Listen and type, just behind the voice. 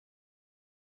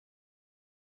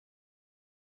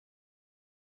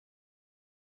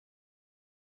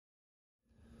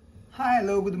Hi,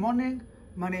 hello, good morning.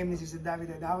 My name is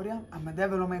Davide Dauria. I'm a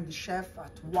development chef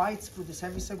at White's Food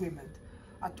Service Equipment.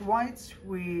 At White's,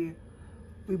 we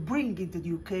bring into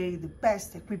the UK the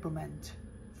best equipment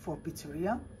for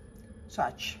pizzeria,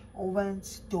 such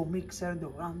ovens, dough mixer, dough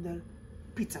grinder,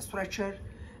 pizza stretcher.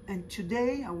 And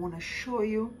today I want to show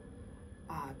you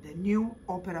the new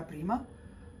OperaPrima,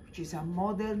 which is a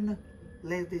modern,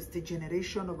 latest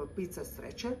generation of a pizza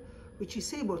stretcher, which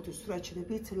is able to stretch the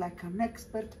pizza like an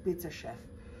expert pizza chef.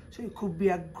 So it could be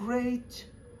a great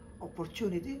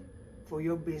opportunity for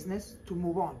your business to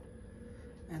move on.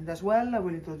 And as well, I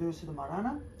will introduce the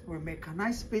Marana. We'll make a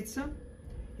nice pizza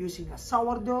using a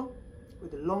sourdough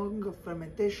with a long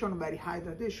fermentation, very high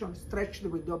hydration, stretched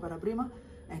with the OperaPrima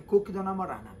and cooked on a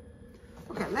Marana.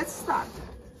 Okay, let's start.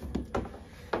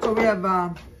 So we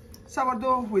have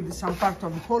sourdough with some part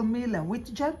of wholemeal and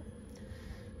wheat gel.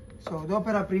 So the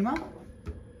OperaPrima,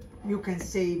 you can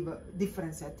save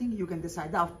different settings. You can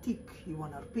decide how thick you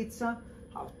want your pizza,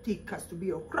 how thick has to be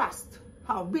your crust,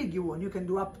 how big you want. You can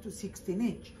do up to 16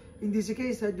 inch. In this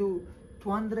case, I do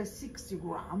 260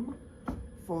 grams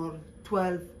for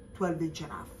 12 inch and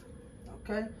a half.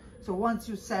 Okay, so once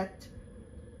you set,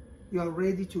 you're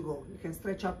ready to go. You can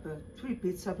stretch up 3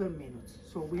 pizza per minute.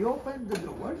 So we open the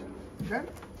drawer, okay?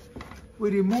 We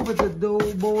remove the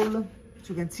dough ball.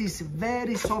 So you can see it's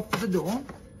very soft, the dough,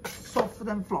 soft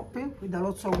and floppy with a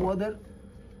lots of water,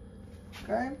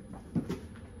 okay?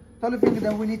 The only thing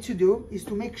that we need to do is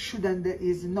to make sure that there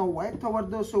is no wet our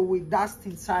dough, so we dust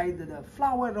inside the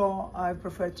flour, or I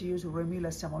prefer to use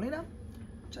Remila semolina.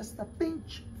 Just a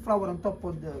pinch flour on top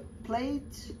of the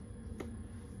plate.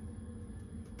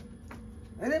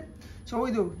 Ready? So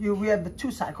we have 2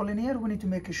 cycles in here. We need to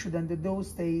make sure that the dough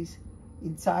stays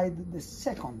inside the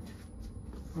second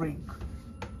ring.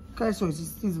 Okay, so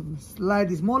it's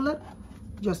slightly smaller.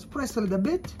 Just press a little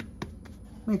bit,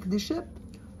 make the shape.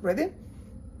 Ready?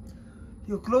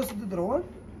 You close the drawer,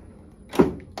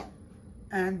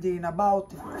 and in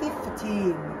about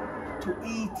 15 to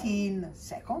 18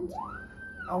 seconds,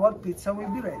 our pizza will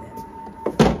be ready.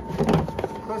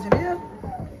 Close it here.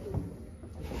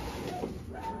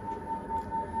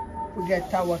 We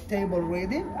get our table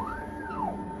ready.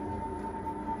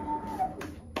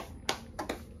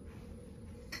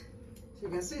 So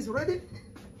you can see it's ready.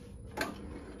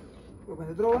 Open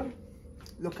the drawer.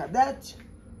 Look at that.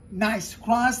 Nice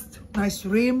crust, nice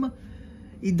rim.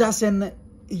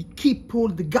 It keep all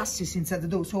the gases inside the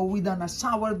dough. So we done a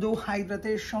sourdough,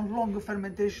 hydration, long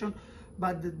fermentation,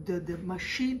 but the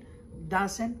machine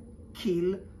doesn't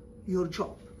kill your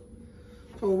job.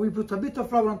 So we put a bit of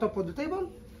flour on top of the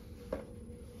table.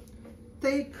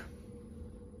 Take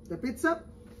the pizza.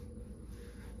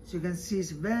 So you can see it's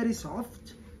very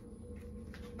soft.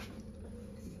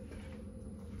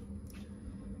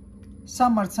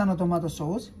 Some Marzano tomato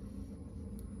sauce.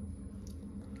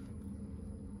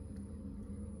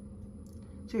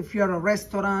 So if you're a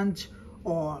restaurant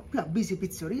or a busy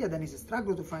pizzeria, then it's a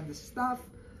struggle to find this stuff.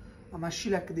 A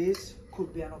machine like this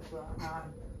could be a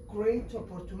great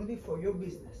opportunity for your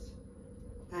business.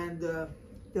 And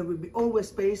there will be always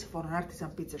space for an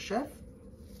artisan pizza chef.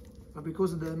 But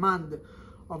because the demand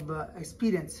of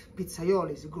experienced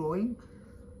pizzaioli is growing,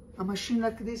 a machine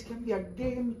like this can be a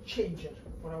game changer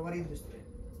for our industry.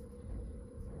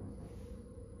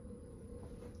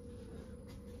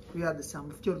 We add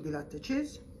some fior di latte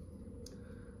cheese.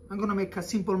 I'm gonna make a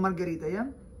simple margherita, yeah?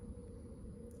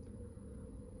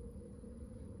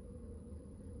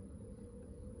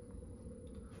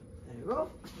 There you go.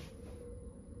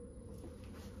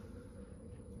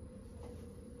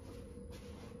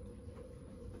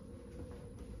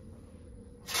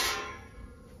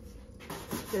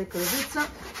 Take the pizza,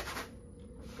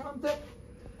 counter,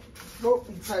 go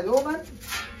inside the oven,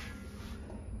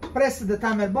 press the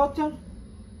timer button,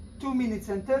 2 minutes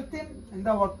and 30, and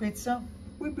our pizza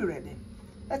will be ready.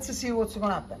 Let's see what's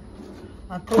gonna happen.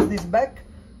 I'll close this back.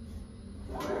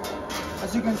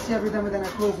 As you can see, every time that I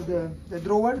close the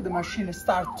drawer, the machine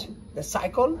starts the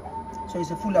cycle, so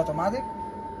it's a fully automatic.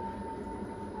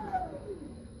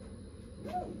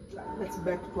 Let's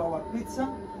back to our pizza.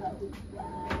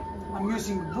 I'm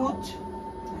using wood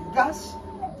and gas.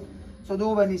 So the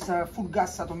oven is a full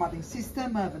gas automatic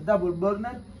system. I have a double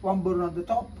burner, 1 burner on the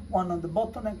top, 1 on the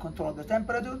bottom, and control the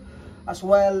temperature. As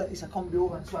well, it's a combi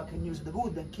oven, so I can use the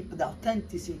wood and keep the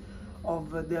authenticity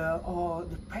of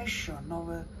the passion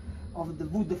of the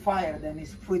wood fire. Then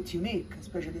is pretty unique,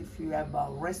 especially if you have a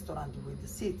restaurant with the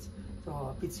seats. So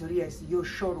a pizzeria is your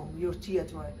showroom, your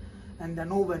theater, and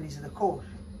an oven is the core.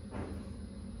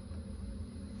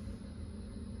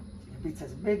 The pizza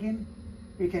is baking.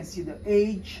 You can see the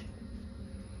age,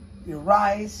 the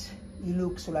rise, it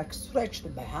looks like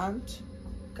stretched by hand.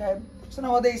 Okay, so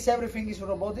nowadays everything is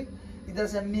robotic. It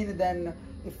doesn't mean then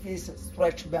if it's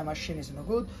stretched by a machine is no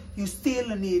good. You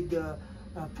still need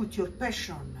put your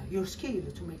passion, your skill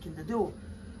to making the dough.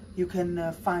 You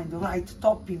can find the right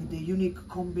topping, the unique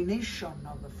combination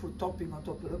of the food topping on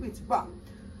top of the pizza. But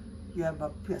you have a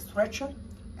pizza stretcher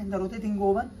and a rotating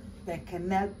oven that can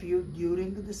help you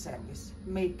during the service,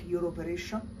 make your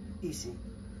operation easy.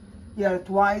 Here at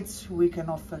White's, we can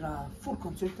offer a full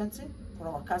consultancy for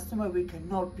our customer. We can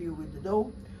help you with the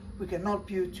dough. We can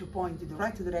help you to point in the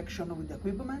right direction with the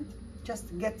equipment.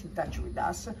 Just get in touch with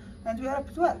us and we are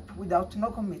happy to help without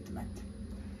no commitment.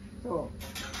 So,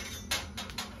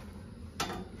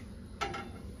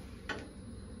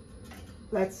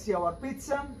 let's see our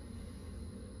pizza.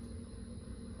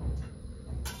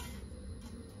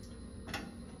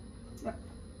 Yeah.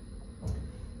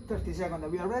 30 seconds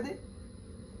and we are ready.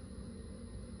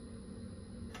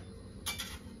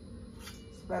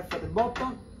 Spare for the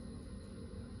bottom.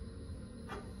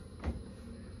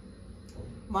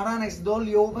 Marana is the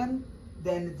only oven,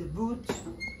 then the wood.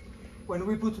 When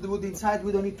we put the wood inside,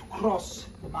 we don't need to cross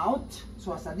the mouth,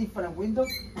 so it's a different window,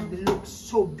 and it looks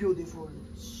so beautiful,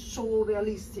 so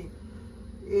realistic.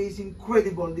 It's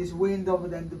incredible, this window,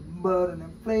 then the burn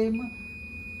and flame.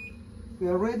 We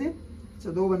are ready.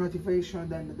 So the oven notification,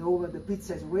 then the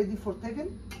pizza is ready for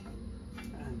taking.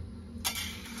 And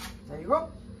there you go.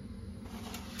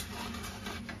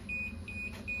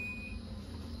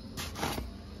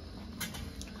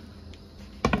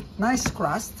 Nice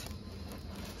crust.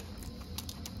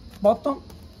 Bottom,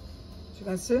 as you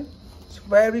can see, it's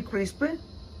very crispy.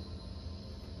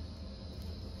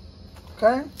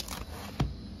 Okay.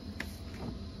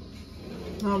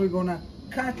 Now we're gonna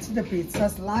cut the pizza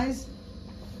slice.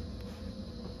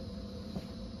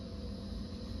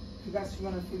 You guys,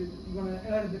 you're gonna feel it. You're gonna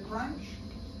hear the crunch.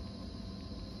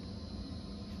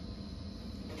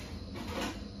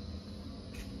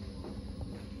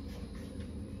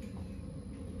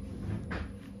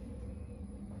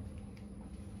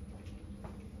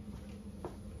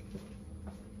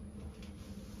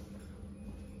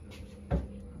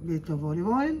 Bit of olive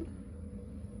oil.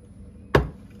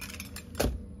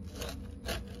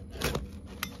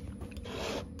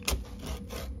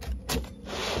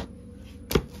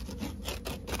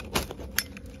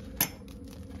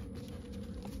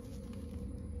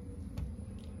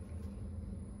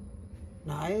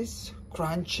 Nice,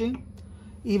 crunchy,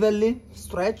 evenly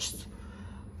stretched.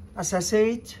 As I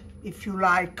said, if you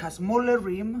like a smaller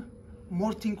rim,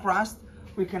 more thin crust,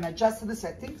 we can adjust the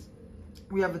settings.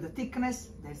 We have the thickness,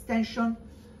 the extension,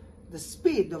 the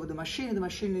speed of the machine. The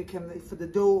machine can, if the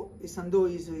dough is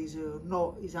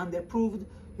underproofed,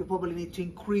 you probably need to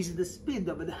increase the speed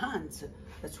of the hands.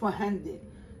 That's why handy.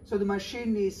 So the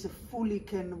machine is fully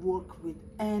can work with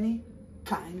any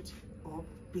kind of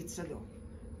pizza dough.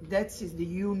 That is the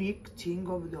unique thing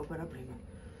of the OperaPrima.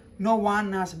 No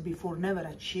one has before never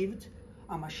achieved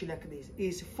a machine like this.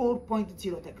 It's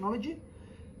 4.0 technology.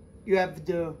 You have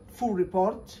the full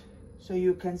report. So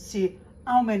you can see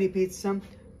how many pizza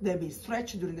they be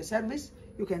stretched during the service.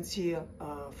 You can see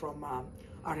from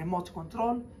a remote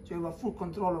control. So you have a full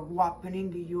control of what's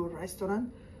happening in your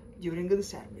restaurant during the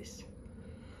service.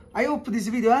 I hope this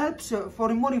video helps. For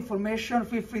more information,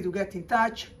 feel free to get in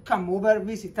touch. Come over,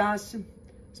 visit us,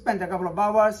 spend a couple of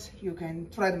hours. You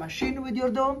can try the machine with your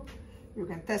dough. You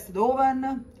can test the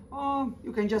oven, or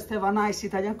you can just have a nice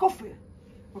Italian coffee.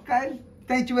 Okay?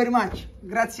 Thank you very much.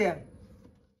 Grazie.